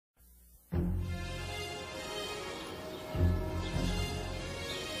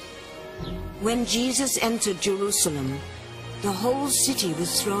When Jesus entered Jerusalem, the whole city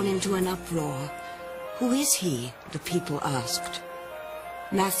was thrown into an uproar. "Who is he?" the people asked.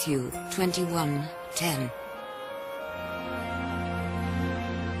 Matthew 21:10.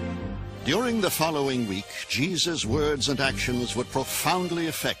 During the following week, Jesus' words and actions would profoundly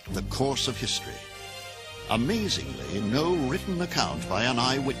affect the course of history. Amazingly, no written account by an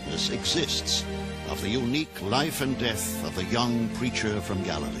eyewitness exists of the unique life and death of the young preacher from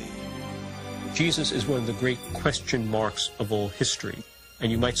Galilee. Jesus is one of the great question marks of all history.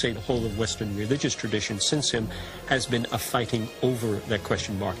 And you might say the whole of Western religious tradition since him has been a fighting over that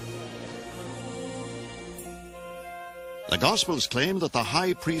question mark. The Gospels claim that the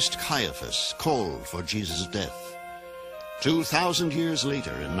high priest Caiaphas called for Jesus' death. 2,000 years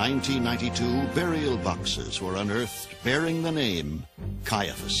later, in 1992, burial boxes were unearthed bearing the name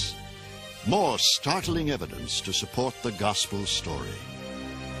Caiaphas. More startling evidence to support the Gospel story.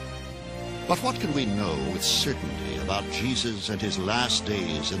 But what can we know with certainty about Jesus and his last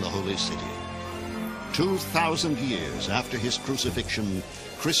days in the Holy City? 2,000 years after his crucifixion,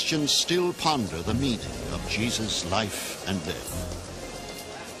 Christians still ponder the meaning of Jesus' life and death.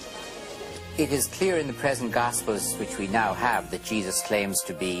 It is clear in the present Gospels which we now have that Jesus claims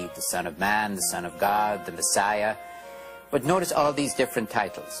to be the Son of Man, the Son of God, the Messiah. But notice all these different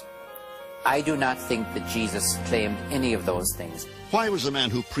titles. I do not think that Jesus claimed any of those things. Why was the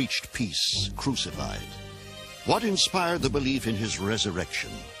man who preached peace crucified? What inspired the belief in his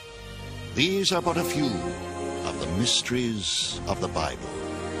resurrection? These are but a few of the mysteries of the Bible.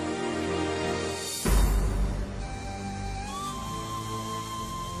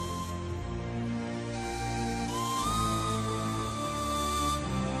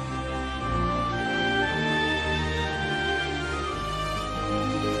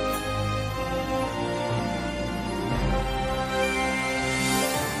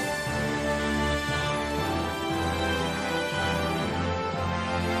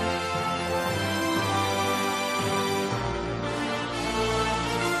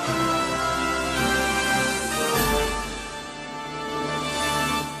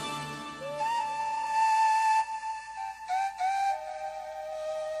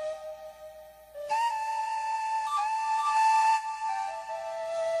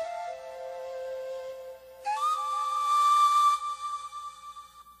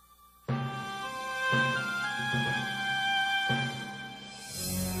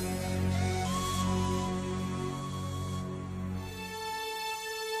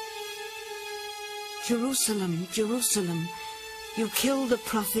 Jerusalem, Jerusalem, you kill the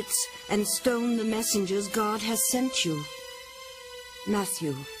prophets and stone the messengers God has sent you.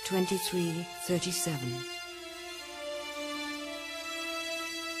 Matthew 23:37.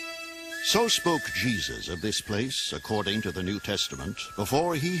 So spoke Jesus of this place, according to the New Testament,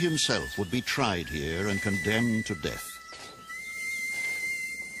 before he himself would be tried here and condemned to death.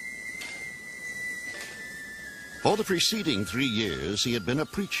 For the preceding 3 years, he had been a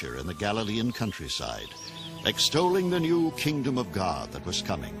preacher in the Galilean countryside, extolling the new kingdom of God that was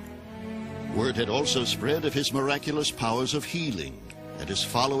coming. Word had also spread of his miraculous powers of healing, and his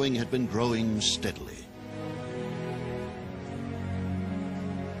following had been growing steadily.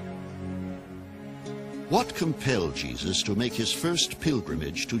 What compelled Jesus to make his first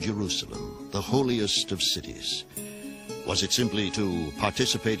pilgrimage to Jerusalem, the holiest of cities? Was it simply to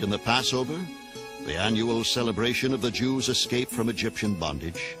participate in the Passover, the annual celebration of the Jews' escape from Egyptian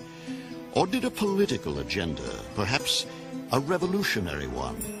bondage? Or did a political agenda, perhaps a revolutionary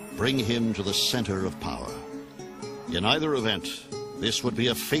one, bring him to the center of power? In either event, this would be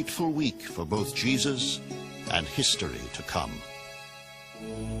a fateful week for both Jesus and history to come.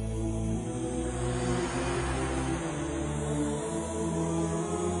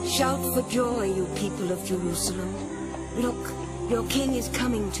 Shout for joy, you people of Jerusalem. Look, your king is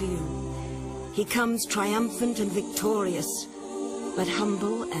coming to you. He comes triumphant and victorious, but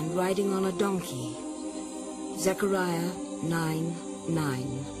humble and riding on a donkey. Zechariah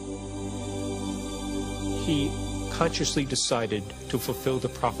 9:9. He consciously decided to fulfill the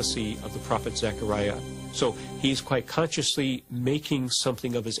prophecy of the prophet Zechariah. So he's quite consciously making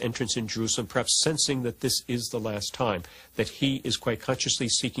something of his entrance in Jerusalem, perhaps sensing that this is the last time, that he is quite consciously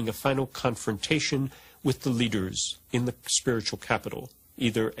seeking a final confrontation with the leaders in the spiritual capital.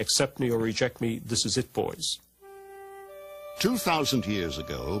 Either accept me or reject me, this is it, boys. 2,000 years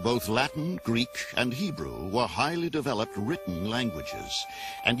ago, both Latin, Greek, and Hebrew were highly developed written languages.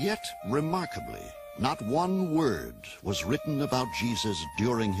 And yet, remarkably, not one word was written about Jesus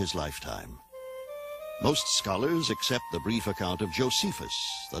during his lifetime. Most scholars accept the brief account of Josephus,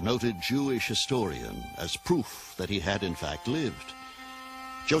 the noted Jewish historian, as proof that he had in fact lived.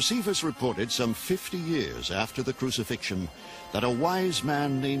 Josephus reported some 50 years after the crucifixion that a wise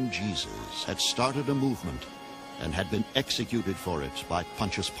man named Jesus had started a movement and had been executed for it by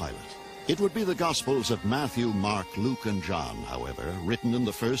Pontius Pilate. It would be the Gospels of Matthew, Mark, Luke, and John, however, written in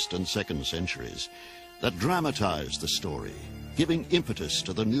the 1st and 2nd centuries, that dramatized the story, giving impetus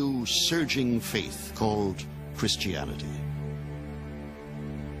to the new surging faith called Christianity.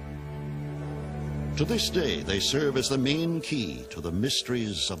 To this day, they serve as the main key to the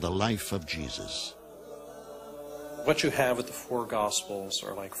mysteries of the life of Jesus. What you have with the 4 Gospels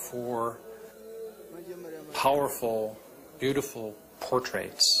are like 4 powerful, beautiful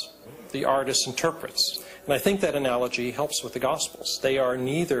portraits the artist interprets. And I think that analogy helps with the Gospels. They are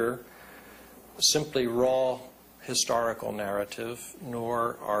neither simply raw historical narrative,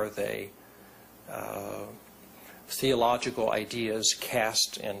 nor are they theological ideas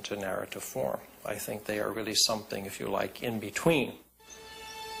cast into narrative form. I think they are really something, if you like, in between.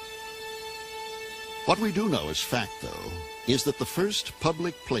 What we do know as fact, though, is that the first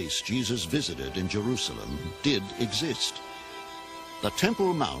public place Jesus visited in Jerusalem did exist. The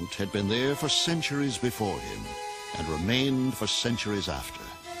Temple Mount had been there for centuries before him and remained for centuries after.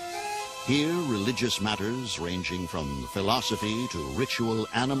 Here, religious matters ranging from philosophy to ritual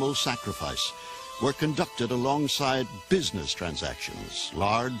animal sacrifice were conducted alongside business transactions,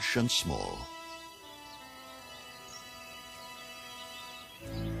 large and small.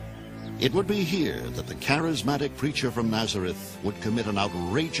 It would be here that the charismatic preacher from Nazareth would commit an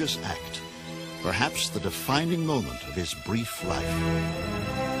outrageous act, perhaps the defining moment of his brief life.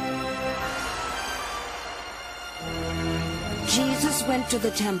 Jesus went to the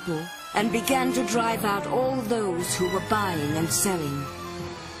temple and began to drive out all those who were buying and selling.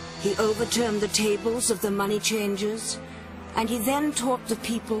 He overturned the tables of the money changers, and he then taught the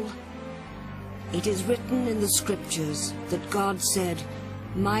people, "It is written in the scriptures that God said,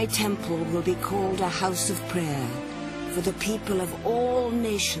 'My temple will be called a house of prayer for the people of all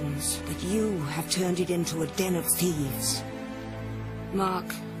nations, but you have turned it into a den of thieves.'"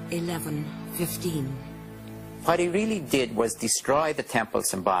 Mark 11:15. What he really did was destroy the temple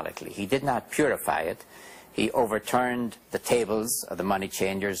symbolically. He did not purify it. He overturned the tables of the money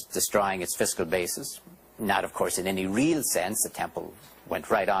changers, destroying its fiscal basis. Not, of course, in any real sense. The temple went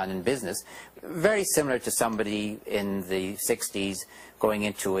right on in business. Very similar to somebody in the 60s going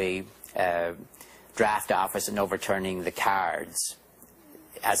into a draft office and overturning the cards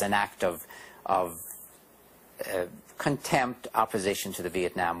as an act of contempt, opposition to the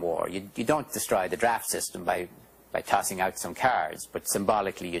Vietnam War. You don't destroy the draft system by tossing out some cards, but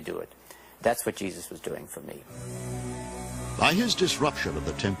symbolically you do it. That's what Jesus was doing for me. By his disruption of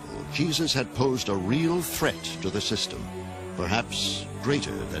the temple, Jesus had posed a real threat to the system, perhaps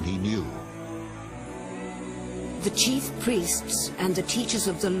greater than he knew. The chief priests and the teachers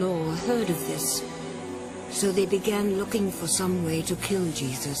of the law heard of this, so they began looking for some way to kill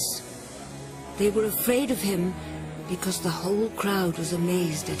Jesus. They were afraid of him because the whole crowd was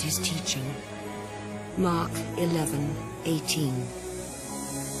amazed at his teaching. Mark 11:18.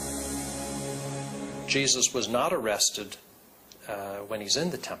 Jesus was not arrested when he's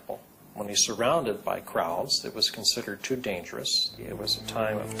in the temple. When he's surrounded by crowds, it was considered too dangerous. It was a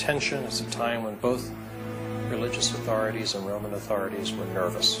time of tension. It's a time when both religious authorities and Roman authorities were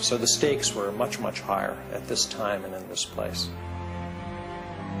nervous. So the stakes were much, much higher at this time and in this place.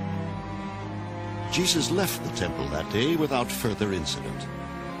 Jesus left the temple that day without further incident.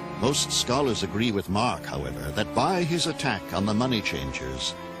 Most scholars agree with Mark, however, that by his attack on the money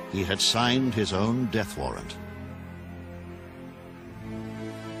changers, he had signed his own death warrant.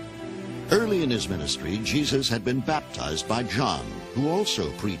 Early in his ministry, Jesus had been baptized by John, who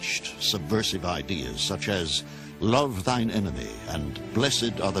also preached subversive ideas such as "Love thine enemy" and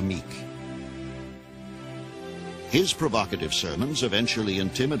 "Blessed are the meek." His provocative sermons eventually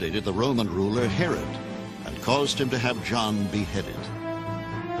intimidated the Roman ruler Herod and caused him to have John beheaded.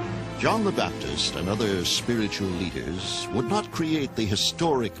 John the Baptist and other spiritual leaders would not create the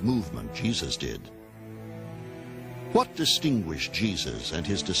historic movement Jesus did. What distinguished Jesus and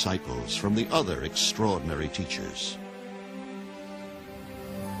his disciples from the other extraordinary teachers?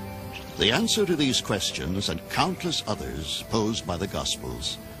 The answer to these questions and countless others posed by the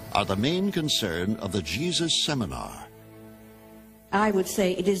Gospels are the main concern of the Jesus Seminar. I would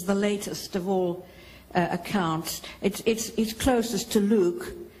say it is the latest of all accounts. It's closest to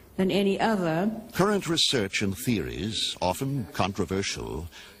Luke than any other. Current research and theories, often controversial,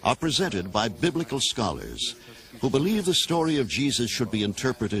 are presented by biblical scholars who believe the story of Jesus should be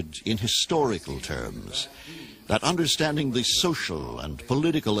interpreted in historical terms, that understanding the social and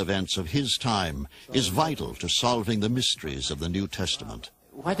political events of his time is vital to solving the mysteries of the New Testament.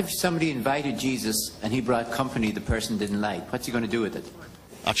 What if somebody invited Jesus and he brought company the person didn't like? What's he going to do with it?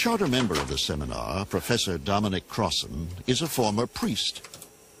 A charter member of the seminar, Professor Dominic Crossan, is a former priest.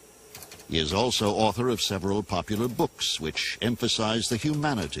 He is also author of several popular books which emphasize the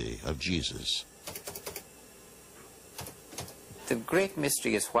humanity of Jesus. The great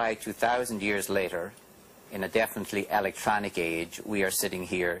mystery is why 2,000 years later, in a definitely electronic age, we are sitting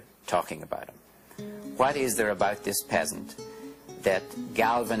here talking about him. What is there about this peasant that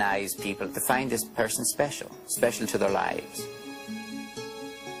galvanized people to find this person special, special to their lives?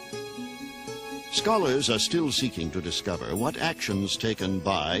 Scholars are still seeking to discover what actions taken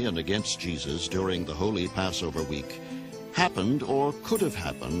by and against Jesus during the Holy Passover week happened or could have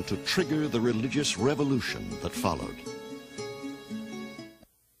happened to trigger the religious revolution that followed.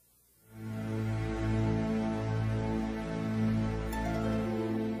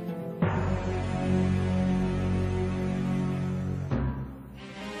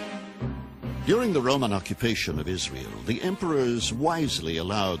 During the Roman occupation of Israel, the emperors wisely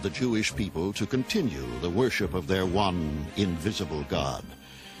allowed the Jewish people to continue the worship of their one invisible God.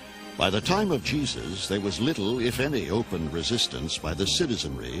 By the time of Jesus, there was little, if any, open resistance by the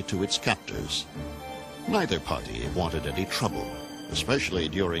citizenry to its captors. Neither party wanted any trouble, especially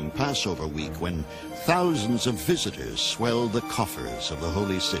during Passover week when thousands of visitors swelled the coffers of the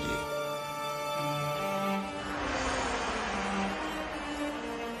holy city.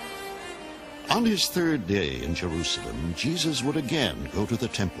 On his third day in Jerusalem, Jesus would again go to the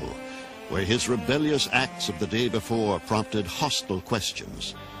temple, where his rebellious acts of the day before prompted hostile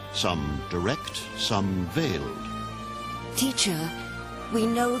questions, some direct, some veiled. Teacher, we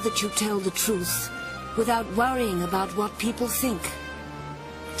know that you tell the truth without worrying about what people think.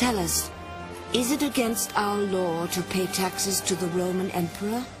 Tell us, is it against our law to pay taxes to the Roman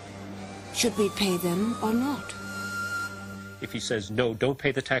emperor? Should we pay them or not? If he says, no, don't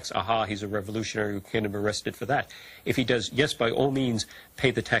pay the tax, aha, he's a revolutionary, who can be arrested for that. If he does, yes, by all means, pay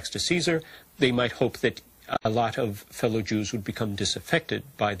the tax to Caesar, they might hope that a lot of fellow Jews would become disaffected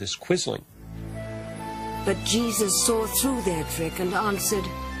by this quizzling. But Jesus saw through their trick and answered,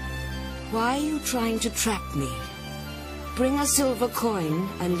 "Why are you trying to trap me? Bring a silver coin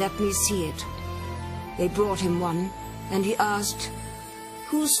and let me see it." They brought him one, and he asked,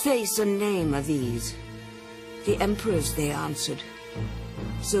 "Whose face and name are these?" "The emperor's," they answered.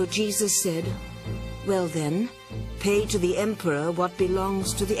 So Jesus said, "Well then, pay to the emperor what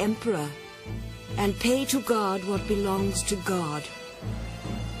belongs to the emperor, and pay to God what belongs to God."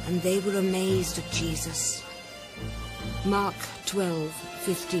 And they were amazed at Jesus. Mark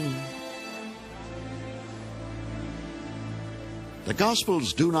 12:15. The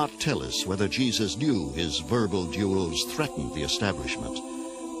Gospels do not tell us whether Jesus knew his verbal duels threatened the establishment.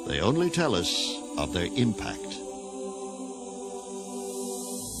 They only tell us of their impact.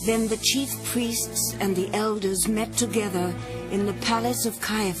 Then the chief priests and the elders met together in the palace of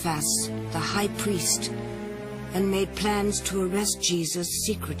Caiaphas, the high priest, and made plans to arrest Jesus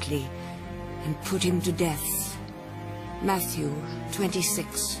secretly and put him to death. Matthew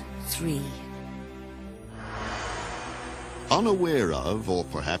 26:3. Unaware of, or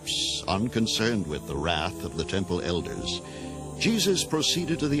perhaps unconcerned with, the wrath of the temple elders, Jesus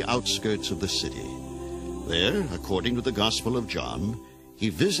proceeded to the outskirts of the city. There, according to the Gospel of John, he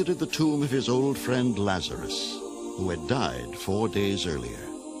visited the tomb of his old friend Lazarus, who had died 4 days earlier.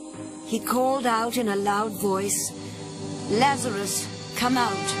 He called out in a loud voice, "Lazarus, come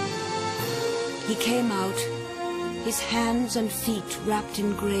out." He came out, his hands and feet wrapped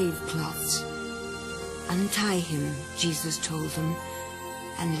in grave cloths. "Untie him," Jesus told them,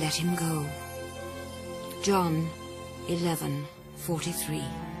 "and let him go." John 11:43.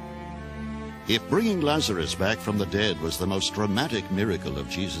 If bringing Lazarus back from the dead was the most dramatic miracle of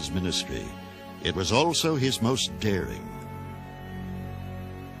Jesus' ministry, it was also his most daring.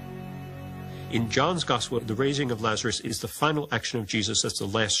 In John's Gospel, the raising of Lazarus is the final action of Jesus. That's the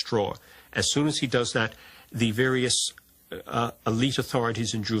last straw. As soon as he does that, the various elite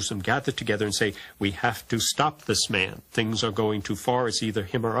authorities in Jerusalem gather together and say, "We have to stop this man. Things are going too far. It's either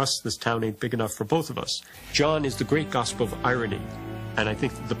him or us. This town ain't big enough for both of us." John is the great gospel of irony. And I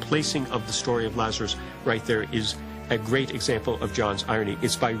think the placing of the story of Lazarus right there is a great example of John's irony.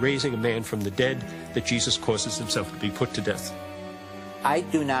 It's by raising a man from the dead that Jesus causes himself to be put to death. I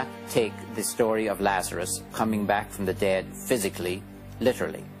do not take the story of Lazarus coming back from the dead physically,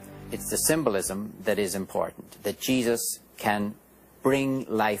 literally. It's the symbolism that is important, that Jesus can bring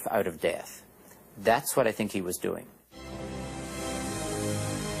life out of death. That's what I think he was doing.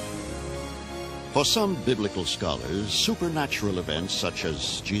 For some biblical scholars, supernatural events such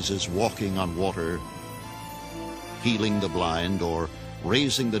as Jesus walking on water, healing the blind, or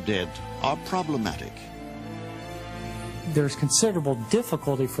raising the dead are problematic. There's considerable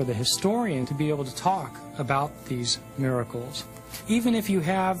difficulty for the historian to be able to talk about these miracles. Even if you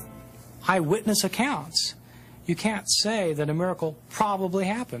have eyewitness accounts, you can't say that a miracle probably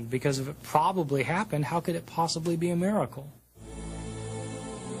happened, because if it probably happened, how could it possibly be a miracle?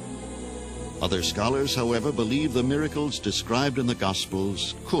 Other scholars, however, believe the miracles described in the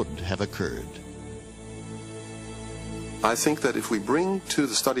Gospels could have occurred. I think that if we bring to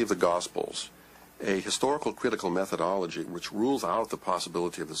the study of the Gospels a historical critical methodology which rules out the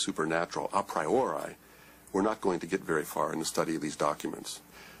possibility of the supernatural a priori, we're not going to get very far in the study of these documents.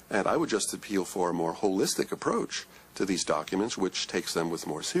 And I would just appeal for a more holistic approach to these documents, which takes them with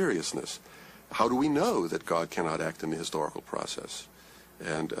more seriousness. How do we know that God cannot act in the historical process?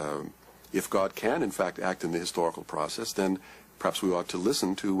 And if God can, in fact, act in the historical process, then perhaps we ought to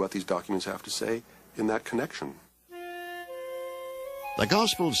listen to what these documents have to say in that connection. The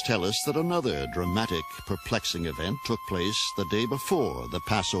Gospels tell us that another dramatic, perplexing event took place the day before the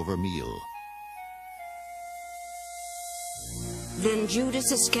Passover meal. Then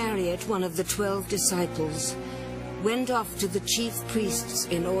Judas Iscariot, one of the 12 disciples, went off to the chief priests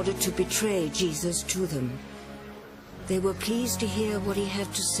in order to betray Jesus to them. They were pleased to hear what he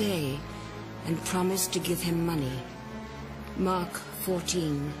had to say and promised to give him money. Mark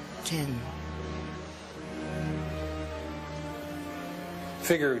 14:10. The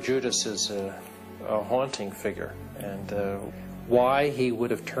figure of Judas is a haunting figure, and why he would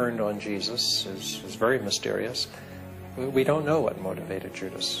have turned on Jesus is very mysterious. We don't know what motivated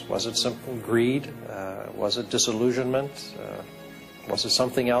Judas. Was it simple greed? Was it disillusionment? Was it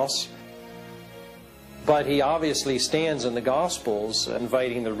something else? But he obviously stands in the Gospels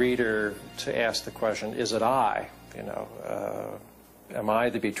inviting the reader to ask the question, is it I? You know, am I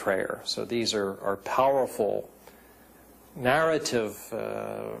the betrayer? So these are powerful narrative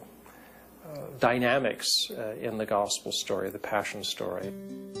dynamics in the Gospel story, the Passion story.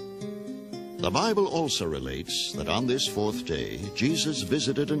 The Bible also relates that on this fourth day, Jesus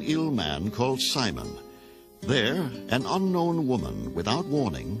visited an ill man called Simon. There, an unknown woman, without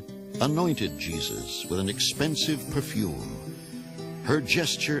warning, anointed Jesus with an expensive perfume. Her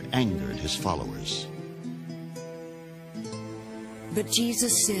gesture angered his followers. But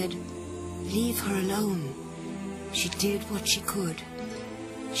Jesus said, "Leave her alone. She did what she could.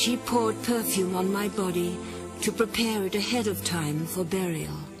 She poured perfume on my body to prepare it ahead of time for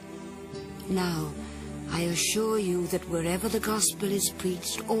burial. Now, I assure you that wherever the gospel is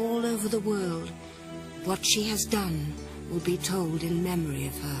preached all over the world, what she has done will be told in memory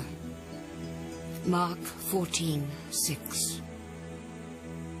of her." Mark 14:6.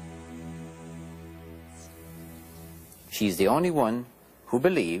 She's the only one who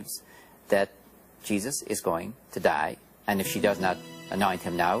believes that Jesus is going to die, and if she does not anoint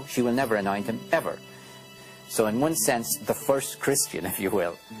him now, she will never anoint him ever. So in one sense, the first Christian, if you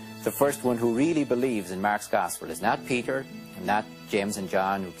will, the first one who really believes in Mark's gospel is not Peter, not James and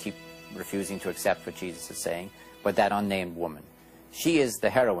John, who keep refusing to accept what Jesus is saying, but that unnamed woman. She is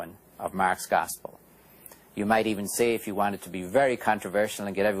the heroine of Mark's gospel. You might even say, if you wanted to be very controversial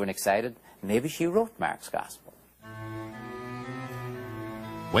and get everyone excited, maybe she wrote Mark's gospel.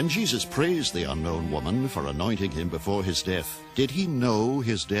 When Jesus praised the unknown woman for anointing him before his death, did he know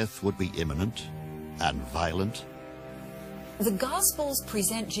his death would be imminent and violent? The Gospels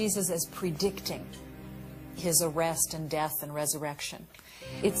present Jesus as predicting his arrest and death and resurrection.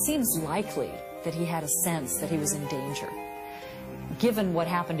 It seems likely that he had a sense that he was in danger, given what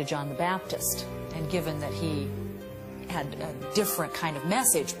happened to John the Baptist, and given that he had a different kind of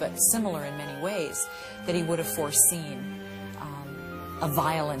message, but similar in many ways, that he would have foreseen a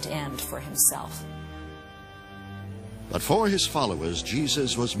violent end for himself. But for his followers,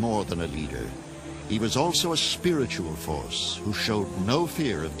 Jesus was more than a leader. He was also a spiritual force who showed no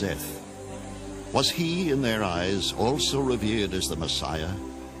fear of death. Was he, in their eyes, also revered as the Messiah,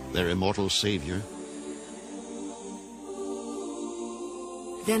 their immortal Savior?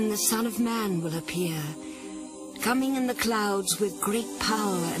 Then the Son of Man will appear, coming in the clouds with great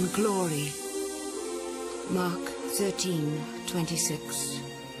power and glory. Mark 13:26.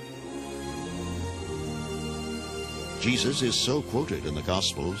 Jesus is so quoted in the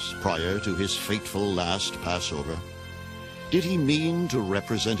Gospels prior to his fateful last Passover. Did he mean to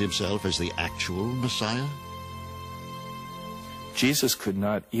represent himself as the actual Messiah? Jesus could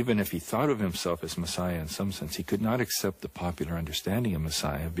not, even if he thought of himself as Messiah in some sense, he could not accept the popular understanding of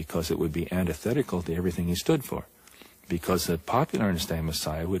Messiah because it would be antithetical to everything he stood for. Because the popular understanding of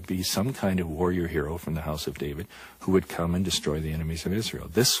Messiah would be some kind of warrior hero from the house of David who would come and destroy the enemies of Israel.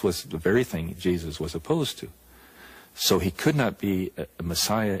 This was the very thing Jesus was opposed to. So he could not be a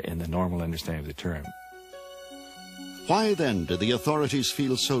Messiah in the normal understanding of the term. Why then did the authorities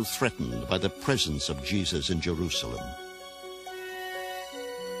feel so threatened by the presence of Jesus in Jerusalem?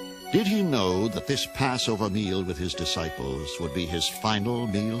 Did he know that this Passover meal with his disciples would be his final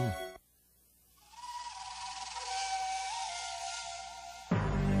meal?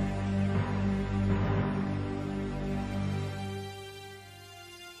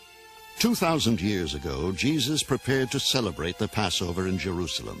 "2,000 years ago, Jesus prepared to celebrate the Passover in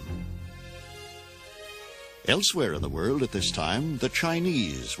Jerusalem. Elsewhere in the world at this time, the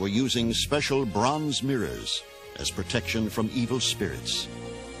Chinese were using special bronze mirrors as protection from evil spirits.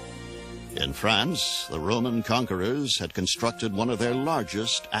 In France, the Roman conquerors had constructed one of their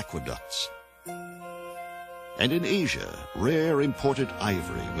largest aqueducts. And in Asia, rare imported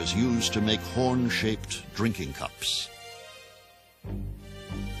ivory was used to make horn-shaped drinking cups.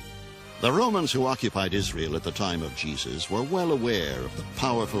 The Romans who occupied Israel at the time of Jesus were well aware of the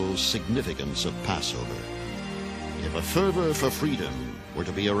powerful significance of Passover. If a fervor for freedom were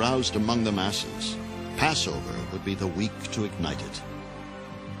to be aroused among the masses, Passover would be the week to ignite it.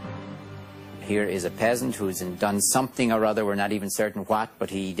 Here is a peasant who's done something or other, we're not even certain what,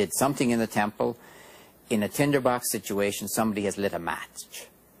 but he did something in the temple. In a tinderbox situation, somebody has lit a match.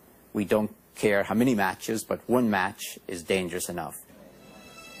 We don't care how many matches, but one match is dangerous enough.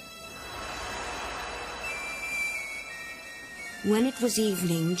 When it was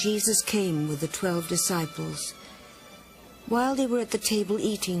evening, Jesus came with the 12 disciples. While they were at the table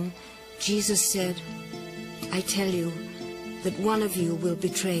eating, Jesus said, "I tell you that one of you will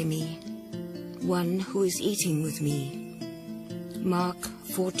betray me, one who is eating with me." Mark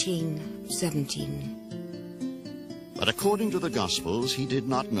 14:17. But according to the Gospels, he did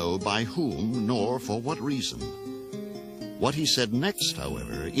not know by whom nor for what reason. What he said next,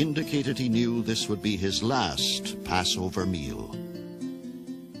 however, indicated he knew this would be his last Passover meal.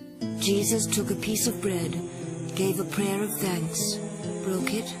 Jesus took a piece of bread, gave a prayer of thanks,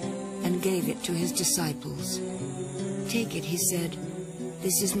 broke it, and gave it to his disciples. "Take it," he said,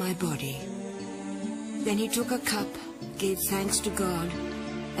 "this is my body." Then he took a cup, gave thanks to God,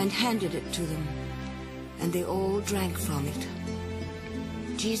 and handed it to them, and they all drank from it.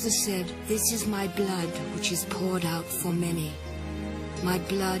 Jesus said, "This is my blood, which is poured out for many, my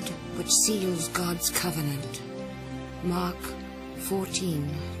blood which seals God's covenant." Mark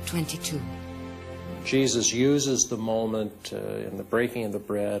 14:22. Jesus uses the moment in the breaking of the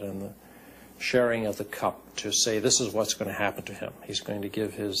bread and the sharing of the cup to say this is what's going to happen to him. He's going to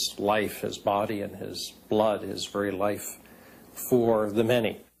give his life, his body, and his blood, his very life, for the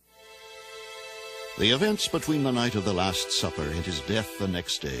many. The events between the night of the Last Supper and his death the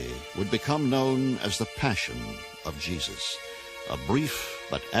next day would become known as the Passion of Jesus, a brief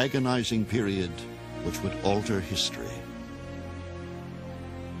but agonizing period which would alter history.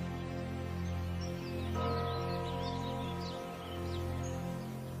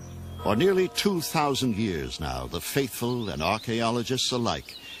 For nearly 2,000 years now, the faithful and archaeologists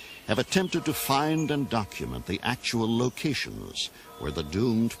alike have attempted to find and document the actual locations where the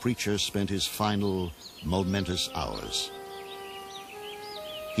doomed preacher spent his final momentous hours.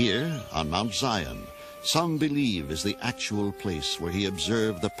 Here, on Mount Zion, some believe is the actual place where he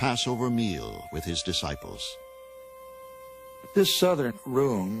observed the Passover meal with his disciples. This southern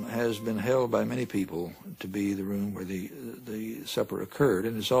room has been held by many people to be the room where the supper occurred,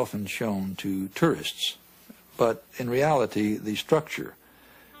 and is often shown to tourists. But in reality, the structure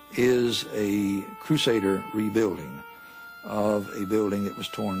is a Crusader rebuilding of a building that was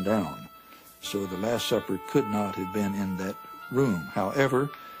torn down. So the Last Supper could not have been in that room.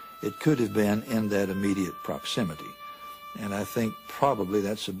 However, it could have been in that immediate proximity. And I think probably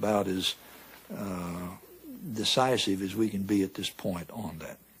that's about as decisive as we can be at this point on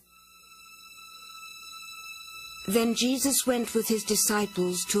that. Then Jesus went with his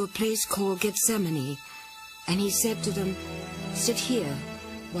disciples to a place called Gethsemane, and he said to them, "Sit here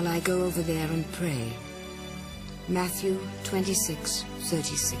while I go over there and pray." Matthew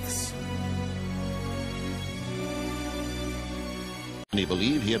 26:36. Many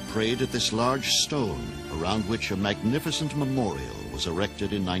believe he had prayed at this large stone around which a magnificent memorial was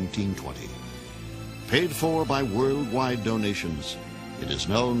erected in 1920. Paid for by worldwide donations, it is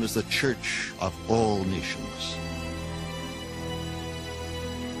known as the Church of All Nations.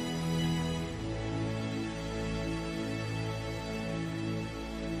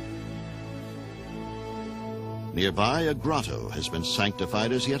 Nearby, a grotto has been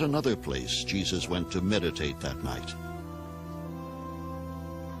sanctified as yet another place Jesus went to meditate that night.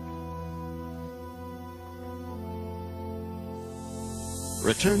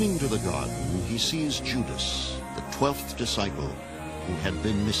 Returning to the garden, he sees Judas, the 12th disciple who had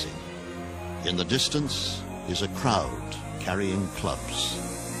been missing. In the distance is a crowd carrying clubs.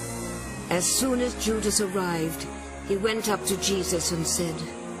 As soon as Judas arrived, he went up to Jesus and said,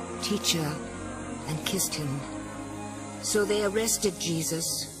 "Teacher," and kissed him. So they arrested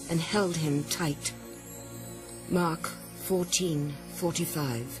Jesus and held him tight. Mark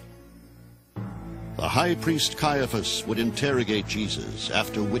 14:45. The high priest Caiaphas would interrogate Jesus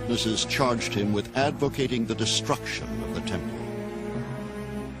after witnesses charged him with advocating the destruction of the temple.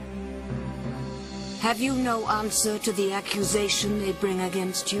 Have you no answer to the accusation they bring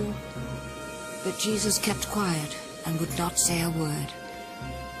against you? But Jesus kept quiet and would not say a word.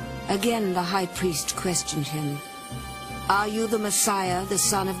 Again the high priest questioned him. "Are you the Messiah, the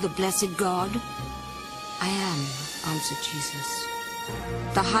Son of the blessed God?" "I am," answered Jesus.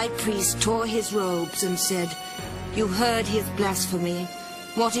 The high priest tore his robes and said, "You heard his blasphemy.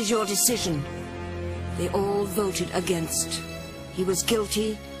 What is your decision?" They all voted against. He was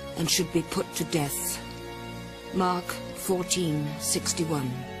guilty and should be put to death. Mark 14:61.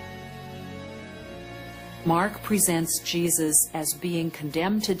 Mark presents Jesus as being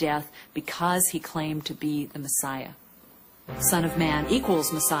condemned to death because he claimed to be the Messiah. Son of Man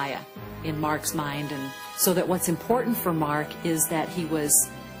equals Messiah in Mark's mind, and so that what's important for Mark is that he was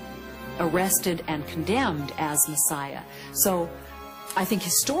arrested and condemned as Messiah. So I think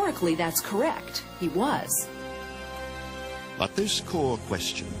historically that's correct. He was. But this core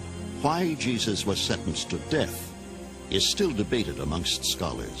question, why Jesus was sentenced to death, is still debated amongst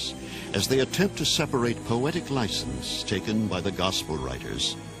scholars as they attempt to separate poetic license taken by the gospel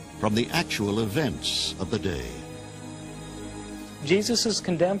writers from the actual events of the day. Jesus is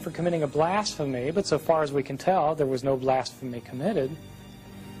condemned for committing a blasphemy, but so far as we can tell, there was no blasphemy committed.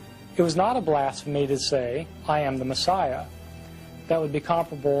 It was not a blasphemy to say, "I am the Messiah." That would be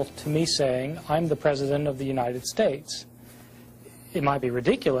comparable to me saying, "I'm the President of the United States." It might be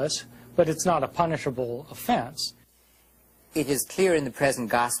ridiculous, but it's not a punishable offense. It is clear in the present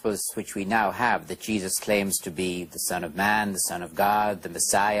Gospels which we now have that Jesus claims to be the Son of Man, the Son of God, the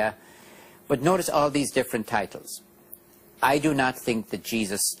Messiah. But notice all these different titles. I do not think that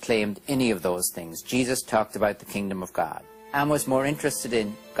Jesus claimed any of those things. Jesus talked about the kingdom of God and was more interested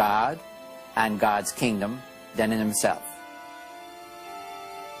in God and God's kingdom than in himself.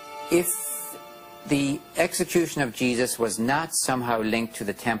 If the execution of Jesus was not somehow linked to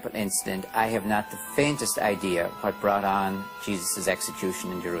the temple incident, I have not the faintest idea what brought on Jesus'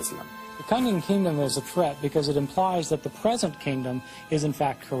 execution in Jerusalem. The coming kingdom is a threat because it implies that the present kingdom is in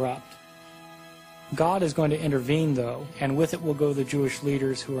fact corrupt. God is going to intervene, though, and with it will go the Jewish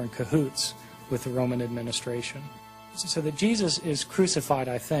leaders who are in cahoots with the Roman administration. So that Jesus is crucified,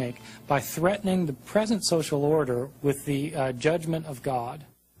 I think, by threatening the present social order with the judgment of God.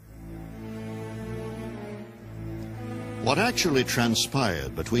 What actually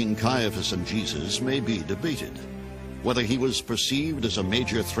transpired between Caiaphas and Jesus may be debated. Whether he was perceived as a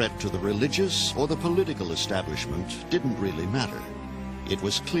major threat to the religious or the political establishment didn't really matter. It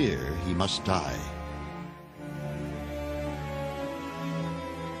was clear he must die.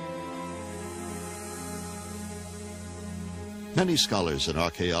 Many scholars and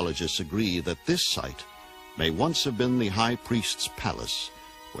archaeologists agree that this site may once have been the high priest's palace,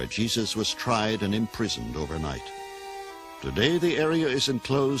 where Jesus was tried and imprisoned overnight. Today the area is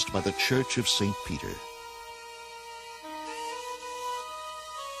enclosed by the Church of St. Peter.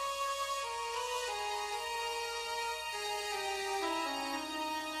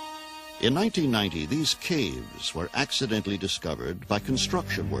 In 1990, these caves were accidentally discovered by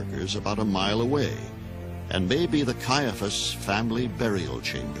construction workers about a mile away, and may be the Caiaphas family burial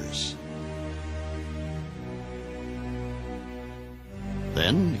chambers.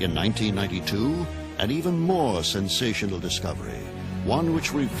 Then, in 1992, an even more sensational discovery, one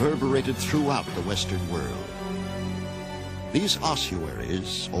which reverberated throughout the Western world. These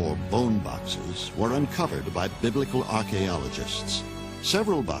ossuaries, or bone boxes, were uncovered by biblical archaeologists.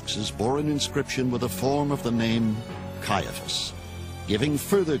 Several boxes bore an inscription with a form of the name Caiaphas, giving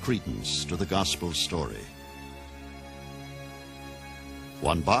further credence to the gospel story.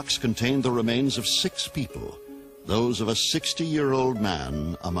 One box contained the remains of 6 people, those of a 60-year-old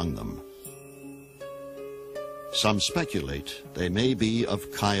man among them. Some speculate they may be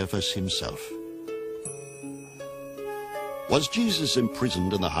of Caiaphas himself. Was Jesus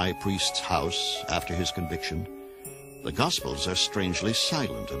imprisoned in the high priest's house after his conviction? The Gospels are strangely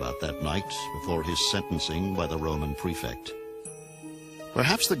silent about that night before his sentencing by the Roman prefect.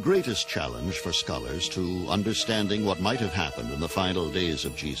 Perhaps the greatest challenge for scholars to understanding what might have happened in the final days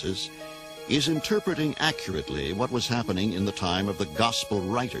of Jesus is interpreting accurately what was happening in the time of the Gospel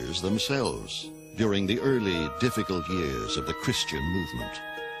writers themselves. during the early, difficult years of the Christian movement.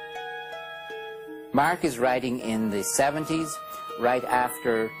 Mark is writing in the 70s, right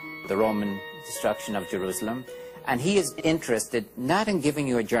after the Roman destruction of Jerusalem, and he is interested not in giving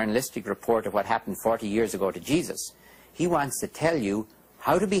you a journalistic report of what happened 40 years ago to Jesus. He wants to tell you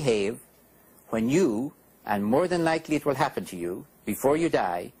how to behave when you, and more than likely it will happen to you, before you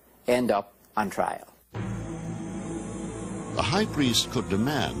die, end up on trial. The high priest could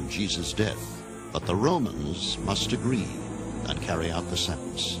demand Jesus' death, but the Romans must agree and carry out the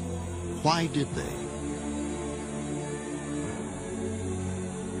sentence. Why did they?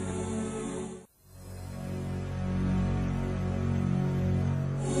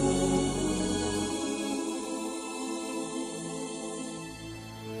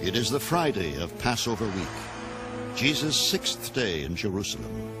 It is the Friday of Passover week, Jesus' 6th day in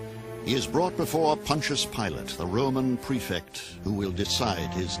Jerusalem. He is brought before Pontius Pilate, the Roman prefect, who will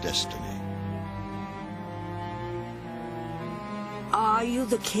decide his destiny. "Are you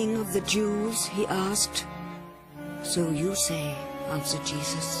the king of the Jews?" he asked. "So you say," answered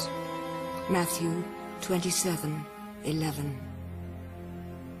Jesus. Matthew 27:11.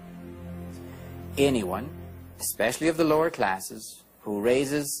 Anyone, especially of the lower classes, who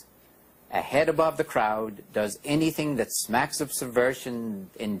raises a head above the crowd, does anything that smacks of subversion,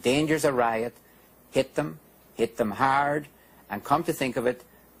 endangers a riot, hit them hard, and come to think of it,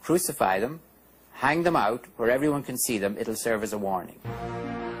 crucify them, hang them out where everyone can see them. It'll serve as a warning.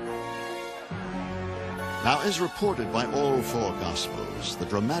 Now, as reported by all four Gospels, the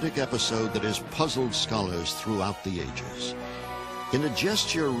dramatic episode that has puzzled scholars throughout the ages. In a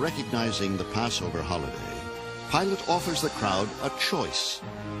gesture recognizing the Passover holiday, Pilate offers the crowd a choice.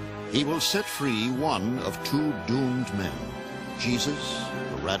 He will set free one of two doomed men, Jesus,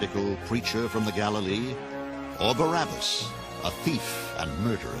 a radical preacher from the Galilee, or Barabbas, a thief and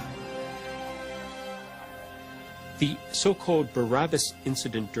murderer. The so-called Barabbas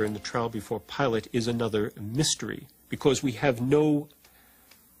incident during the trial before Pilate is another mystery, because we have no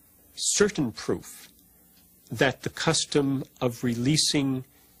certain proof that the custom of releasing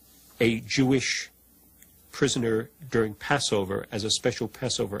a Jewish prisoner during Passover as a special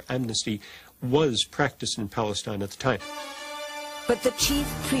Passover amnesty was practiced in Palestine at the time. But the chief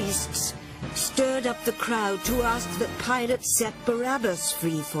priests stirred up the crowd to ask that Pilate set Barabbas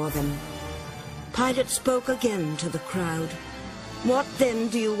free for them. Pilate spoke again to the crowd. "What then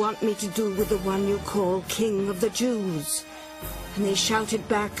do you want me to do with the one you call King of the Jews?" And they shouted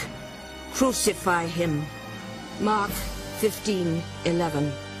back, "Crucify him." Mark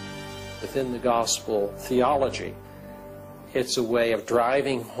 15:11. Within the gospel theology, it's a way of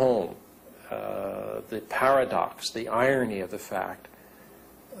driving home the paradox, the irony of the fact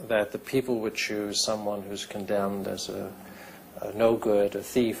that the people would choose someone who's condemned as a no good, a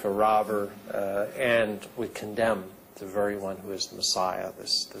thief, a robber, and would condemn the very one who is the Messiah,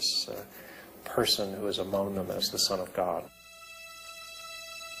 this person who is among them as the Son of God.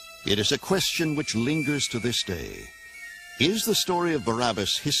 It is a question which lingers to this day. Is the story of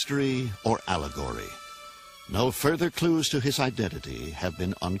Barabbas history or allegory? No further clues to his identity have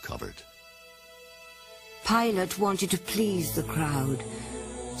been uncovered. Pilate wanted to please the crowd,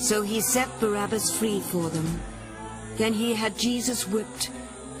 so he set Barabbas free for them. Then he had Jesus whipped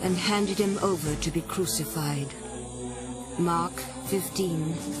and handed him over to be crucified. Mark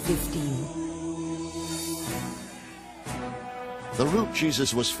 15:15. The route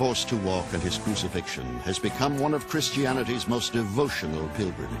Jesus was forced to walk at his crucifixion has become one of Christianity's most devotional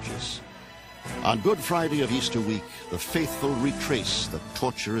pilgrimages. On Good Friday of Easter week, the faithful retrace the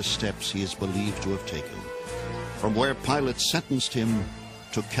torturous steps he is believed to have taken, from where Pilate sentenced him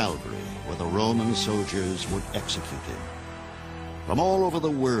to Calvary, where the Roman soldiers would execute him. From all over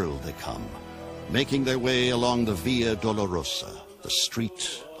the world they come, making their way along the Via Dolorosa, the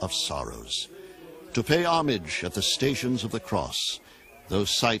Street of Sorrows, to pay homage at the stations of the cross, those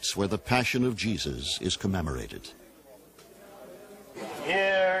sites where the Passion of Jesus is commemorated.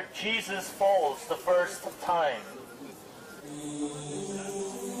 Here Jesus falls the first time.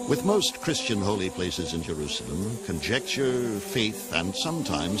 With most Christian holy places in Jerusalem, conjecture, faith, and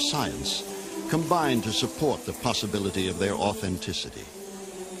sometimes science combine to support the possibility of their authenticity.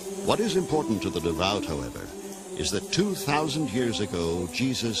 What is important to the devout, however, is that 2,000 years ago,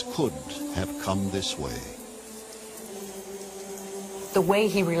 Jesus could have come this way. The way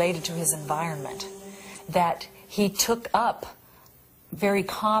he related to his environment, that he took up very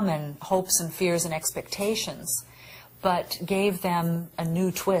common hopes and fears and expectations, but gave them a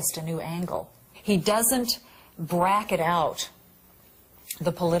new twist, a new angle. He doesn't bracket out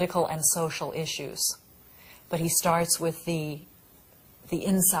the political and social issues, but he starts with the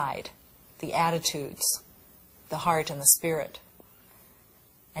inside, the attitudes, the heart and the spirit,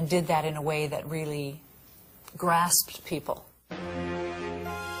 and did that in a way that really grasped people.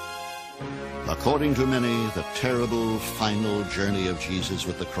 According to many, the terrible final journey of Jesus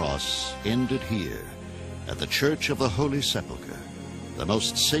with the cross ended here at the Church of the Holy Sepulchre, the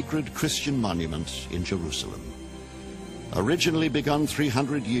most sacred Christian monument in Jerusalem. Originally begun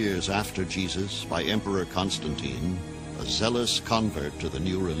 300 years after Jesus by Emperor Constantine, a zealous convert to the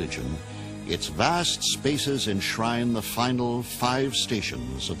new religion, its vast spaces enshrine the final 5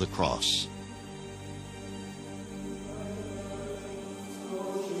 stations of the cross.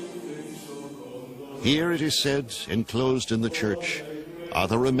 Here, it is said, enclosed in the church, are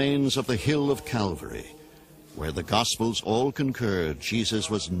the remains of the hill of Calvary, where the Gospels all concur Jesus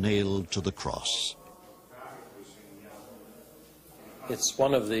was nailed to the cross. It's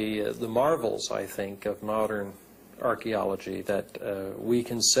one of the marvels, I think, of modern archaeology that we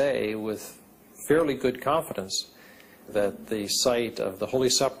can say with fairly good confidence that the site of the Holy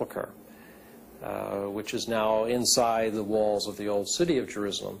Sepulchre, which is now inside the walls of the old city of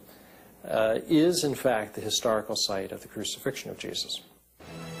Jerusalem, is in fact the historical site of the crucifixion of Jesus.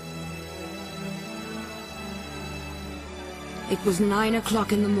 It was 9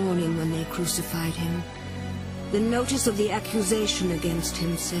 o'clock in the morning when they crucified him. The notice of the accusation against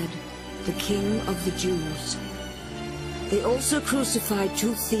him said, "The King of the Jews." They also crucified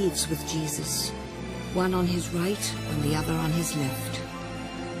 2 thieves with Jesus, one on his right and the other on his left.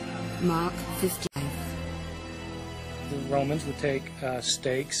 Mark 55. The Romans would take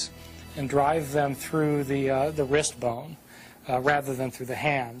stakes and drive them through the wrist bone rather than through the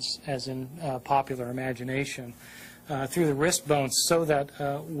hands, as in popular imagination, through the wrist bone, so that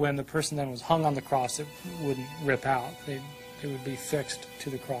when the person then was hung on the cross, it wouldn't rip out. It would be fixed to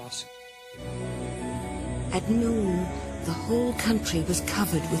the cross. At noon, the whole country was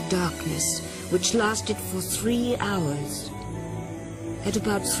covered with darkness, which lasted for 3 hours. At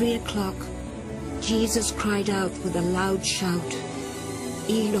about 3 o'clock, Jesus cried out with a loud shout,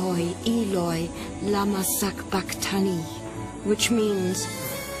 "Eloi, Eloi, lama sabachthani," which means,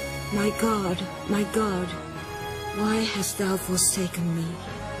 my God, why hast thou forsaken me?"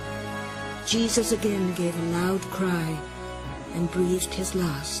 Jesus again gave a loud cry and breathed his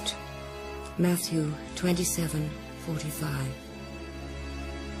last. Matthew 27:45.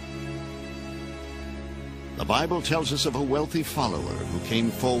 The Bible tells us of a wealthy follower who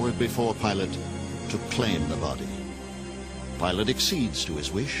came forward before Pilate to claim the body. Pilate accedes to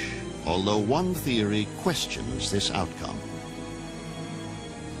his wish, although one theory questions this outcome.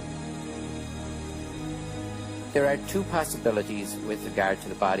 There are 2 possibilities with regard to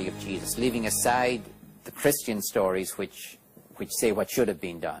the body of Jesus, leaving aside the Christian stories which say what should have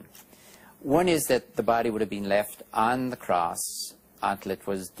been done. One is that the body would have been left on the cross until it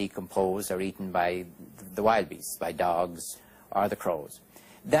was decomposed or eaten by the wild beasts, by dogs or the crows.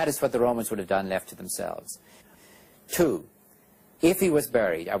 That is what the Romans would have done left to themselves. 2, if he was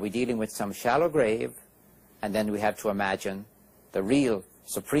buried, are we dealing with some shallow grave, and then we have to imagine the real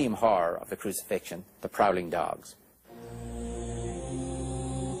supreme horror of the crucifixion, the prowling dogs.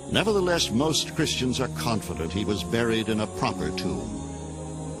 Nevertheless, most Christians are confident he was buried in a proper tomb.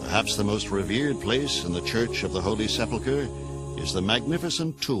 Perhaps the most revered place in the Church of the Holy Sepulchre is the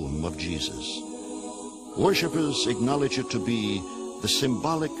magnificent tomb of Jesus. Worshippers acknowledge it to be the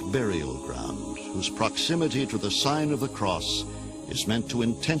symbolic burial ground, whose proximity to the sign of the cross is meant to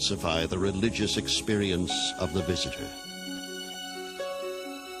intensify the religious experience of the visitor.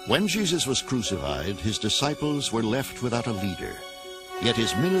 When Jesus was crucified, his disciples were left without a leader, yet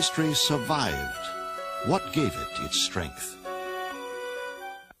his ministry survived. What gave it its strength?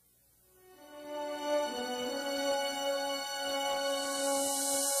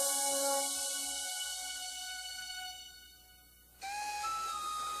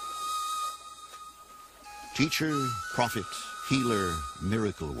 Teacher, prophet, healer,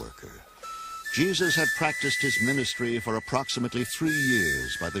 miracle worker. Jesus had practiced his ministry for approximately 3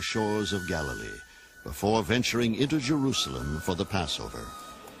 years by the shores of Galilee, before venturing into Jerusalem for the Passover.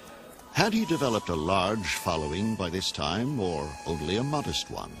 Had he developed a large following by this time, or only a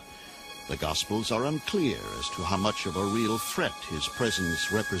modest one? The Gospels are unclear as to how much of a real threat his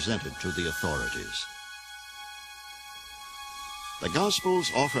presence represented to the authorities. The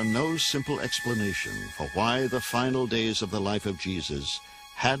Gospels offer no simple explanation for why the final days of the life of Jesus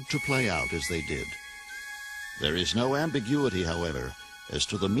had to play out as they did. There is no ambiguity, however, as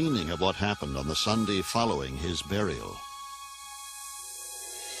to the meaning of what happened on the Sunday following his burial.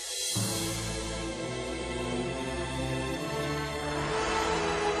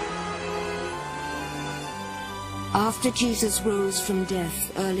 After Jesus rose from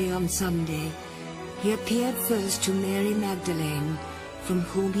death early on Sunday, he appeared first to Mary Magdalene, from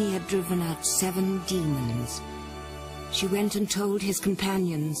whom he had driven out 7 demons. She went and told his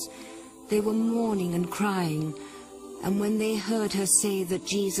companions. They were mourning and crying, and when they heard her say that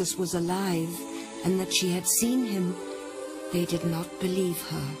Jesus was alive and that she had seen him, they did not believe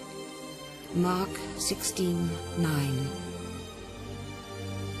her. Mark 16:9.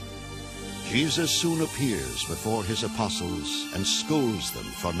 Jesus soon appears before his apostles and scolds them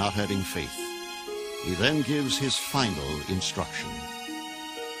for not having faith. He then gives his final instruction.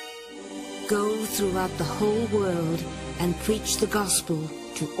 Go throughout the whole world and preach the gospel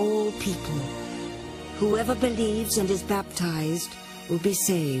to all people. Whoever believes and is baptized will be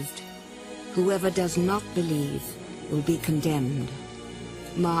saved. Whoever does not believe will be condemned.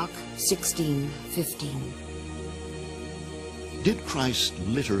 Mark 16:15. Did Christ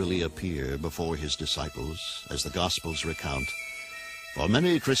literally appear before his disciples, as the Gospels recount? For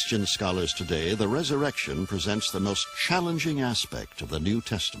many Christian scholars today, the resurrection presents the most challenging aspect of the New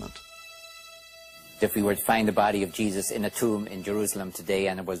Testament. If we were to find the body of Jesus in a tomb in Jerusalem today,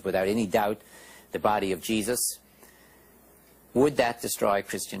 and it was without any doubt the body of Jesus, would that destroy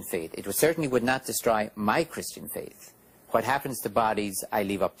Christian faith? It certainly would not destroy my Christian faith. What happens to bodies, I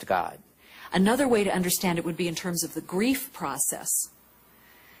leave up to God. Another way to understand it would be in terms of the grief process.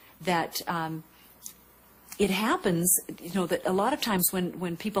 That it happens, you know, that a lot of times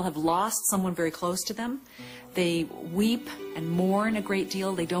when people have lost someone very close to them, they weep and mourn a great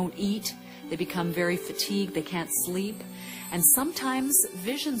deal. They don't eat. They become very fatigued. They can't sleep. And sometimes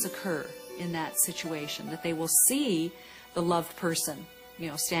visions occur in that situation, that they will see the loved person, you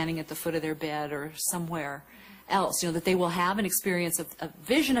know, standing at the foot of their bed or somewhere else, you know, that they will have an experience of a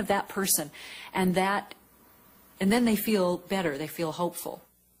vision of that person, and then they feel better, they feel hopeful.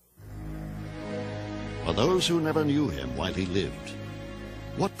 For those who never knew him while he lived,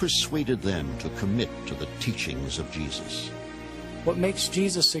 what persuaded them to commit to the teachings of Jesus? What makes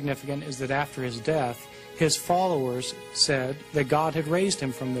Jesus significant is that after his death, his followers said that God had raised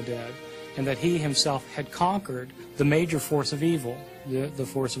him from the dead, and that he himself had conquered the major force of evil, the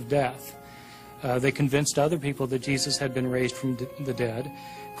force of death. They convinced other people that Jesus had been raised from the dead.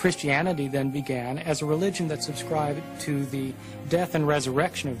 Christianity then began as a religion that subscribed to the death and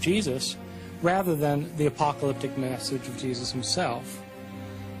resurrection of Jesus rather than the apocalyptic message of Jesus himself.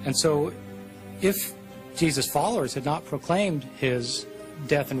 And so if Jesus' followers had not proclaimed his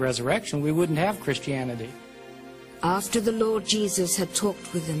death and resurrection, we wouldn't have Christianity. After the Lord Jesus had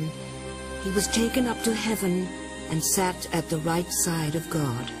talked with them, he was taken up to heaven and sat at the right side of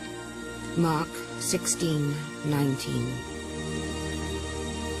God. Mark 16:19.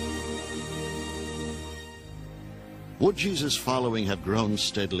 Would Jesus' following have grown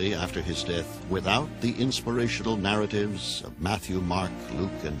steadily after his death without the inspirational narratives of Matthew, Mark,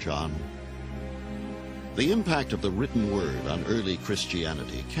 Luke, and John? The impact of the written word on early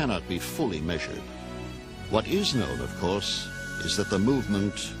Christianity cannot be fully measured. What is known, of course, is that the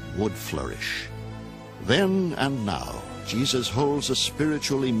movement would flourish. Then and now, Jesus holds a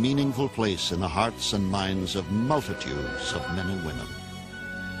spiritually meaningful place in the hearts and minds of multitudes of men and women.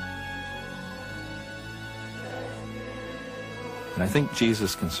 And I think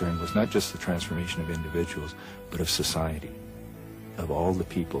Jesus' concern was not just the transformation of individuals, but of society, of all the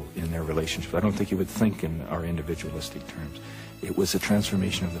people in their relationship. I don't think he would think in our individualistic terms. It was a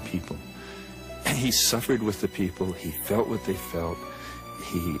transformation of the people. And he suffered with the people. He felt what they felt.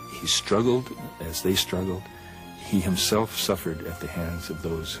 He struggled as they struggled. He himself suffered at the hands of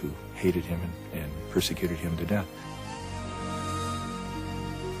those who hated him and persecuted him to death.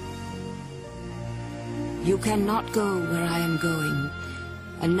 You cannot go where I am going,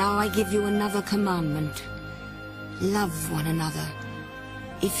 and now I give you another commandment. Love one another.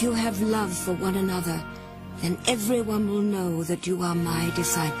 If you have love for one another, then everyone will know that you are my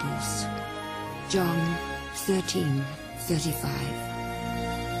disciples. John 13:35.